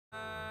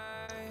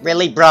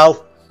Really, bro?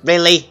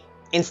 Really?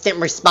 Instant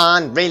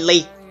respawn?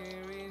 Really?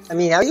 I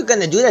mean, how are you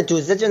gonna do that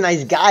to such a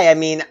nice guy? I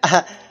mean,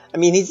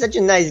 he's such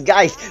a nice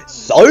guy.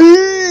 Sorry.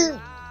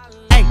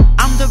 Hey,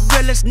 I'm the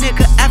realest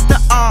nigga after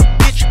all,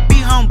 bitch. Be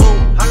humble.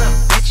 Hold up,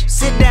 bitch.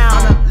 Sit down.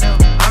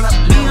 Hold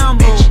up, be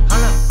humble.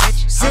 Hold up,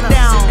 bitch. Sit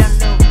down.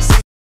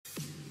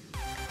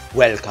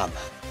 Welcome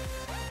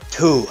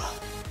to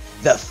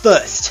the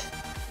first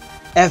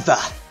ever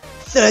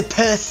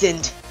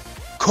third-person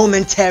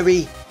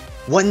commentary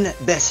 1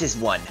 versus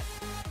 1.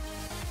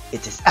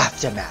 It is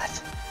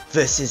Aftermath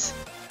versus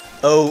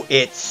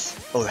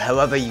Oits, or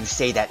however you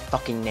say that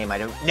fucking name. I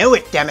don't know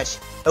it, damn it.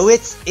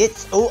 Oits,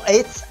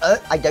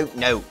 I don't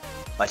know.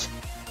 But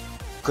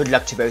good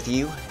luck to both of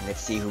you, and let's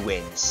see who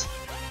wins.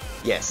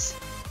 Yes,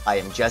 I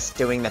am just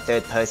doing the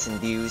third-person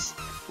views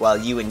while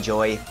you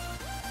enjoy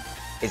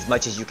as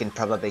much as you can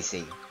probably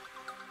see.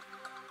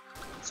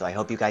 So I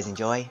hope you guys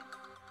enjoy.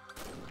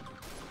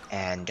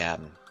 And,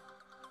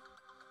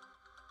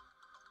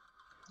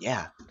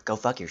 yeah, go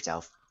fuck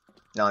yourself.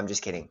 No, I'm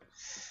just kidding.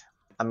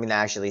 I'm gonna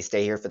actually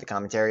stay here for the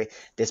commentary.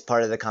 This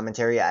part of the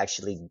commentary,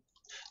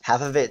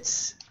 half of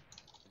it's,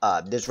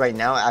 this right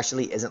now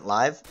actually isn't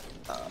live.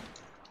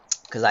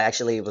 Because I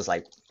actually was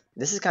like,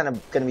 this is kind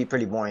of gonna be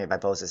pretty boring if I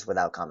post this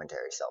without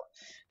commentary. So,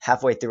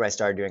 halfway through I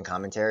started doing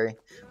commentary.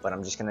 But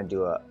I'm just gonna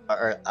do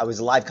I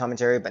was live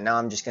commentary, but now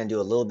I'm just gonna do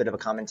a little bit of a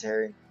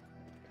commentary.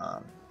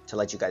 To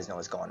let you guys know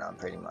what's going on,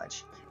 pretty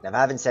much. And if I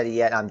haven't said it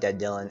yet, I'm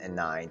DeadDylan, and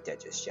nah, I ain't dead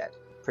just yet.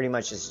 Pretty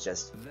much it's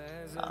just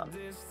a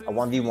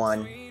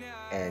 1v1,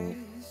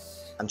 and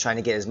I'm trying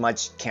to get as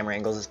much camera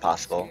angles as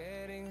possible.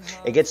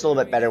 It gets a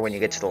little bit better when you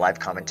get to the live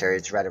commentary.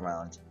 It's right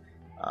around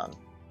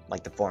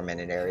like the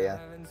 4-minute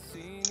area.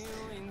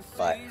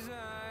 But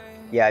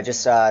yeah,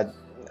 just all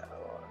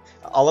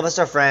of us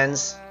are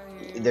friends.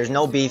 There's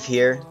no beef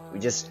here. We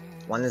just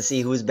wanted to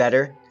see who's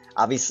better.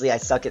 Obviously, I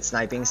suck at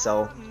sniping,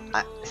 so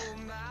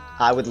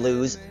I would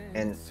lose,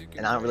 and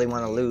I don't really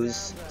want to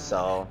lose,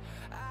 so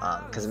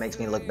because it makes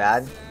me look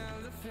bad.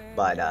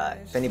 But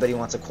if anybody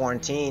wants a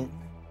quarantine,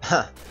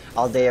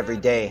 all day, every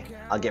day,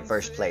 I'll get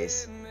first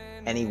place.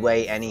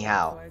 Anyway,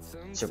 anyhow.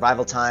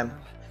 Survival time,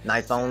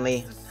 knife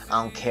only,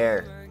 I don't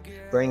care.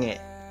 Bring it.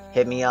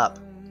 Hit me up.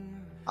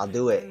 I'll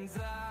do it.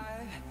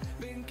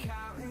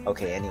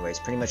 Okay, anyways,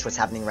 pretty much what's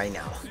happening right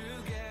now.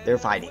 They're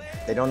fighting.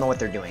 They don't know what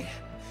they're doing.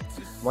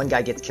 One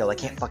guy gets killed. I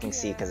can't fucking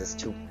see because it's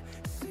too...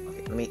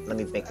 Okay, let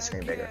me make the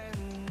screen bigger.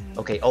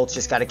 Okay, Oits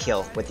just got a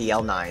kill with the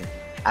L9.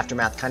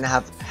 Aftermath kind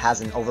of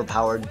has an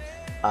overpowered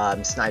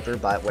sniper,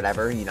 but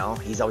whatever, you know,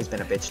 he's always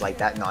been a bitch like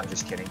that. No, I'm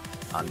just kidding.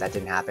 That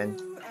didn't happen.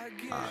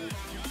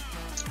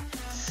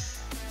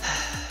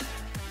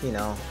 You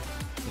know,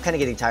 I'm kind of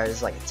getting tired. This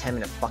is like a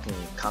 10-minute fucking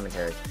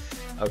commentary.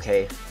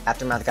 Okay,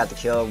 Aftermath got the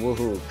kill.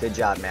 Woohoo! Good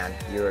job, man.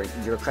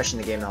 You're crushing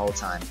the game the whole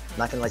time. I'm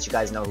not gonna let you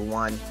guys know who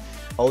won.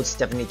 Oits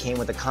definitely came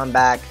with a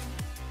comeback,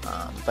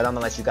 but I'm gonna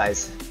let you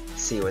guys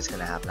see what's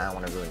gonna happen. I don't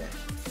want to ruin it.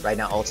 Right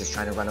now, Oits is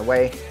trying to run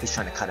away. He's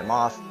trying to cut him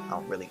off.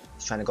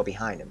 He's trying to go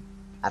behind him.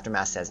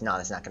 Aftermath says, no,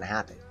 that's not gonna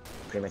happen.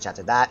 Pretty much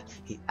after that,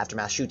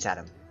 Aftermath shoots at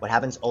him. What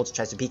happens? Oits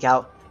tries to peek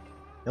out.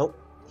 Nope.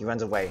 He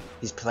runs away.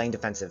 He's playing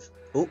defensive.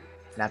 Oop.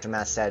 And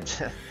Aftermath said,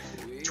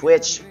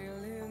 Twitch.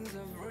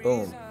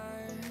 Boom.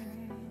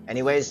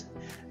 Anyways,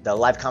 the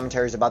live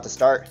commentary is about to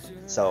start.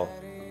 So,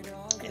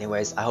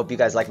 anyways, I hope you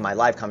guys like my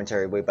live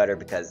commentary way better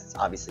because it's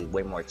obviously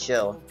way more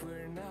chill.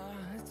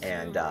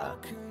 And,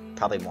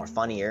 probably more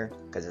funnier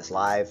because it's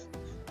live.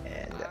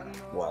 And,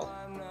 well,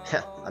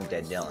 I'm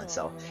DeadDylan.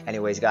 So,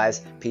 anyways,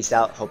 guys, peace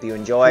out. Hope you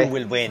enjoy. Who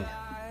will win?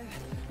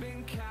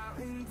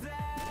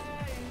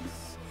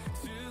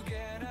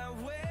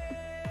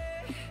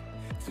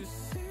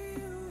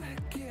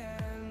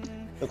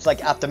 Looks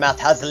like Aftermath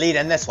has the lead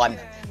in this one,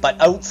 but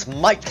Oits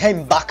might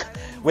come back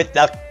with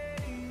the...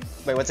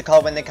 Wait, what's it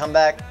called when they come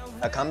back?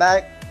 A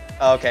comeback?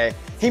 Okay.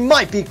 He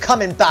might be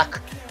coming back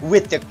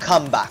with the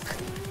comeback,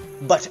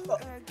 but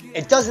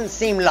it doesn't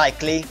seem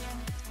likely,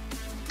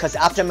 because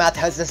Aftermath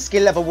has the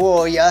skill of a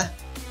warrior.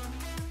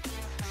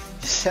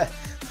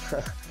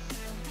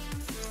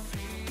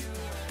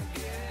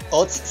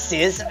 Oits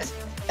says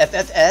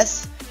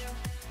FFS.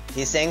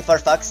 He's saying for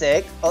fuck's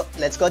sake. Oh,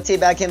 let's go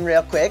teabag him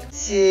real quick.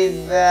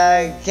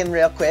 Teabag him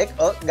real quick.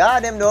 Oh,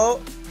 got him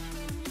though.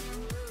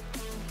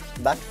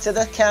 Back to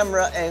the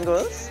camera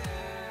angles.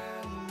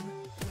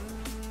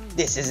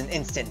 This is an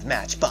instant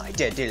match by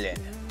DeadDylan.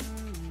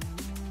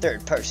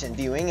 Third-person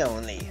viewing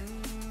only.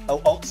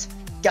 Oh, Oits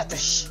got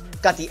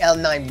the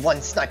L9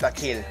 1 sniper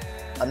kill.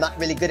 I'm not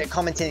really good at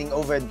commentating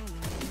over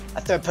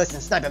a third-person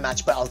sniper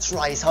match, but I'll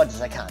try as hard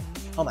as I can.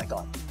 Oh my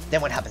god.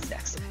 Then what happens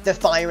next? They're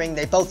firing,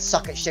 they both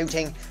suck at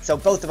shooting, so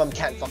both of them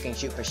can't fucking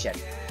shoot for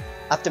shit.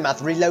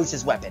 Aftermath reloads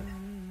his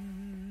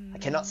weapon. I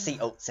cannot see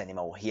Oits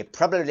anymore. He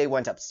probably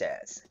went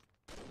upstairs.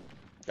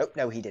 Oh,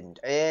 no, he didn't.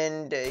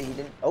 And he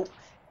didn't. Oh,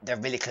 they're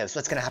really close.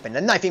 What's gonna happen?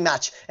 A knifing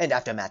match, and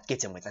Aftermath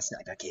gets him with a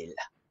sniper kill.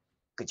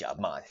 Good job,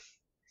 man.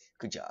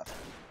 Good job.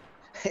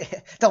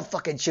 Don't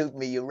fucking shoot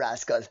me, you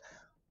rascal.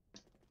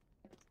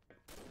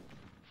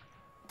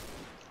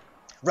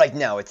 Right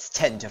now, it's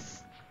 10 to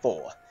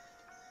 4.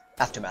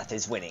 Aftermath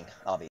is winning,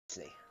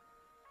 obviously.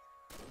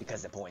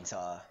 Because the points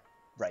are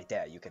right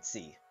there, you could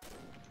see.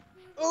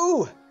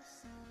 Ooh!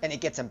 And he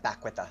gets him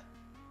back with a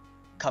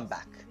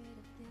comeback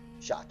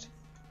shot.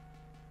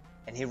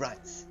 And he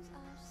runs.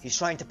 He's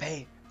trying to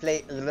play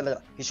very,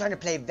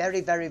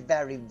 very,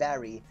 very,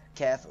 very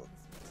careful.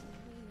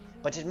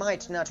 But it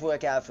might not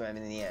work out for him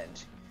in the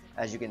end,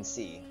 as you can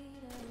see.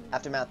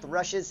 Aftermath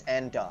rushes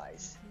and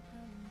dies.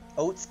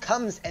 Oits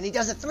comes and he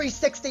does a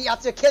 360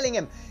 after killing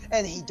him,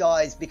 and he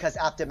dies because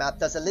Aftermath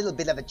does a little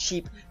bit of a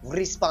cheap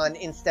respawn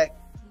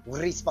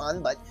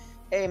but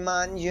hey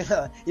man, you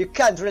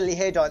can't really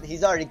hate on,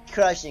 he's already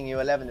crushing you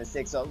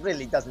 11-6, so it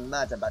really doesn't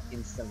matter about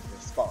instant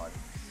respawn.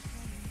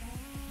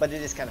 But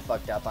it is kind of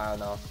fucked up, I don't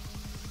know.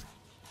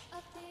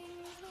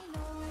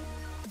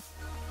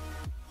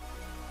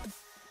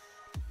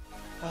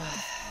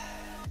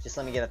 Just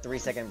let me get a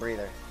 3-second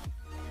breather.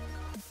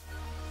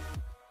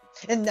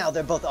 And now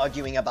they're both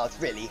arguing about,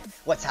 really,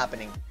 what's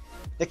happening.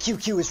 The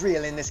QQ is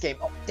real in this game.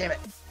 Oh, damn it.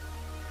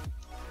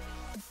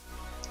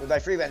 With my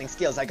free running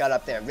skills, I got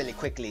up there really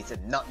quickly to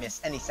not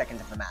miss any second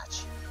of the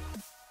match.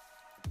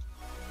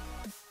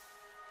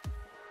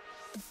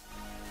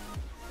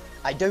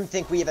 I don't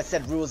think we ever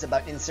said rules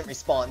about instant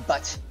respawn,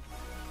 but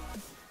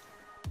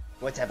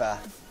whatever.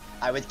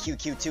 I would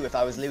QQ too if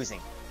I was losing.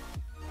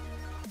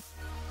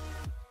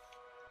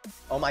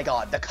 Oh my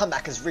god, the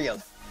comeback is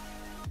real.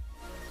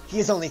 He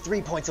is only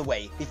 3 points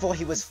away. Before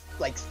he was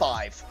like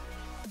 5.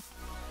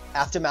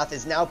 Aftermath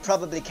is now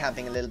probably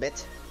camping a little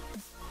bit.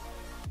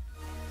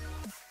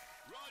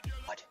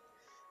 What?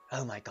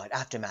 Oh my god,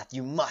 Aftermath,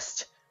 you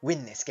must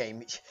win this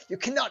game. You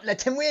cannot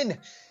let him win.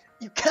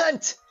 You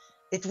can't.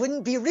 It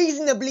wouldn't be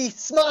reasonably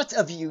smart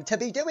of you to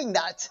be doing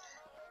that.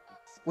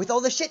 With all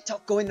the shit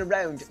talk going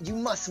around, you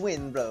must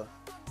win, bro.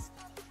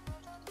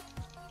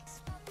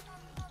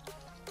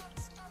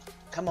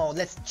 Come on,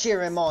 let's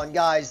cheer him on,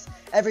 guys.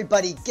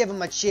 Everybody give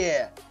him a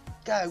cheer.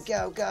 Go,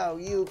 go, go.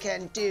 You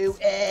can do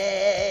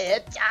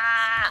it.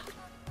 Ah!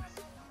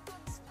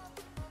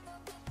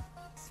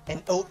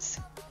 And Oits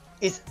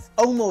is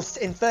almost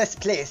in first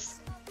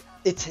place.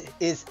 It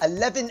is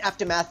 11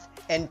 Aftermath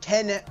and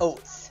 10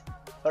 Oits.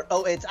 Or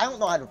Oits. I don't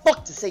know how the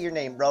fuck to say your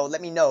name, bro.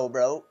 Let me know,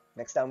 bro.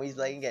 Next time we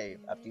play a game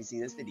after you see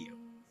this video.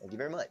 Thank you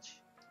very much.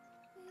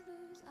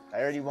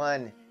 I already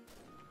won.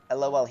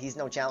 LOL, he's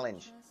no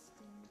challenge.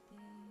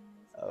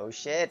 Oh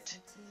shit.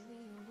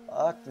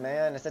 Fuck,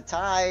 man, it's a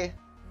tie.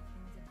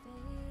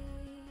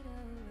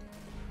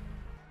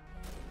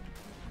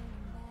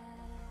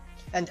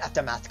 And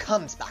Aftermath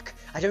comes back.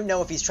 I don't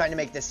know if he's trying to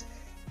make this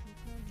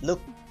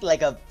look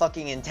like a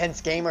fucking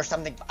intense game or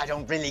something. I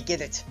don't really get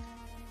it.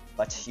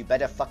 But you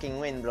better fucking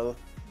win, bro.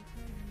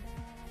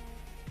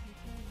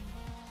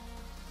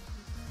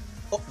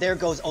 Oh, there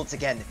goes Oits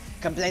again,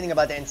 complaining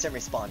about the instant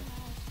respawn.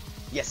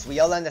 Yes, we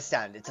all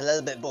understand. It's a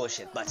little bit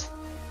bullshit, but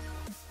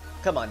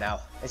come on now.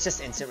 It's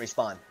just instant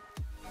respawn.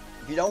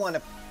 If you don't want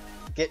to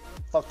get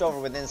fucked over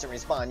with instant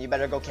respawn, you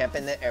better go camp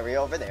in the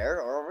area over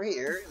there or over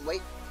here and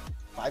wait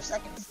 5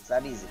 seconds. It's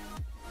that easy.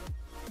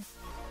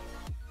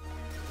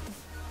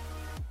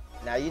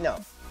 Now you know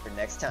for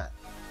next time.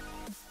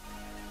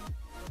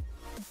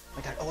 Oh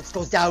my god, Oits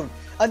goes down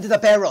under the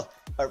barrel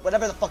or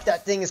whatever the fuck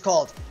that thing is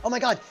called. Oh my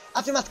god,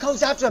 Aftermath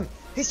comes after him.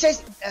 He's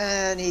chasing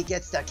and he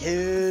gets the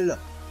kill.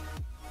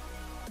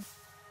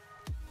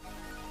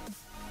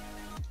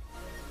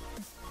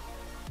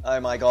 Oh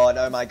my god,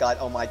 oh my god,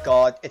 oh my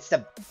god. It's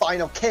the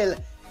final kill.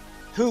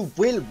 Who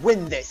will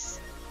win this?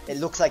 It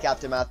looks like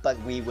Aftermath, but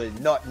we will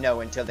not know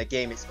until the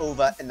game is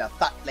over and the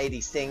fat lady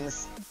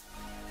sings.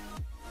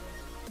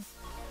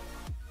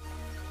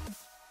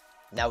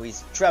 Now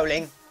he's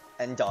trolling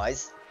and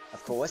dies,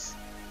 of course.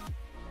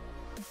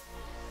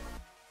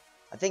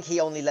 I think he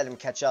only let him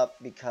catch up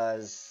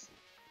because,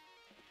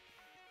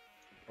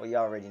 well, you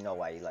already know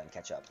why he let him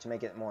catch up, to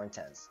make it more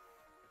intense.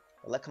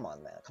 Well, come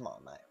on, man. Come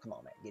on, man. Come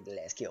on, man. Get the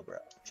last kill, bro.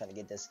 I'm trying to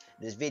get this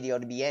video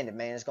to be ended,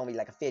 man. It's gonna be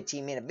like a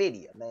 15-minute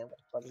video, man. What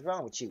the fuck is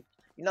wrong with you?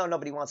 You know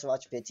nobody wants to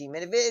watch a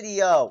 15-minute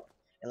video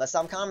unless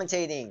I'm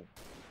commentating,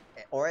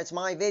 or it's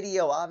my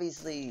video,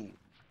 obviously.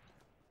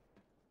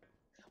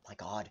 Oh my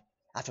god,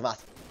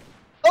 Aftermath.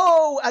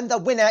 Oh, and the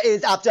winner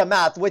is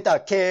Aftermath with a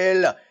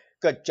kill.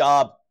 Good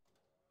job.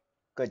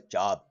 Good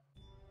job.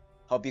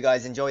 Hope you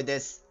guys enjoyed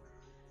this.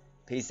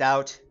 Peace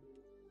out.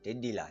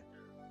 DeadDylan.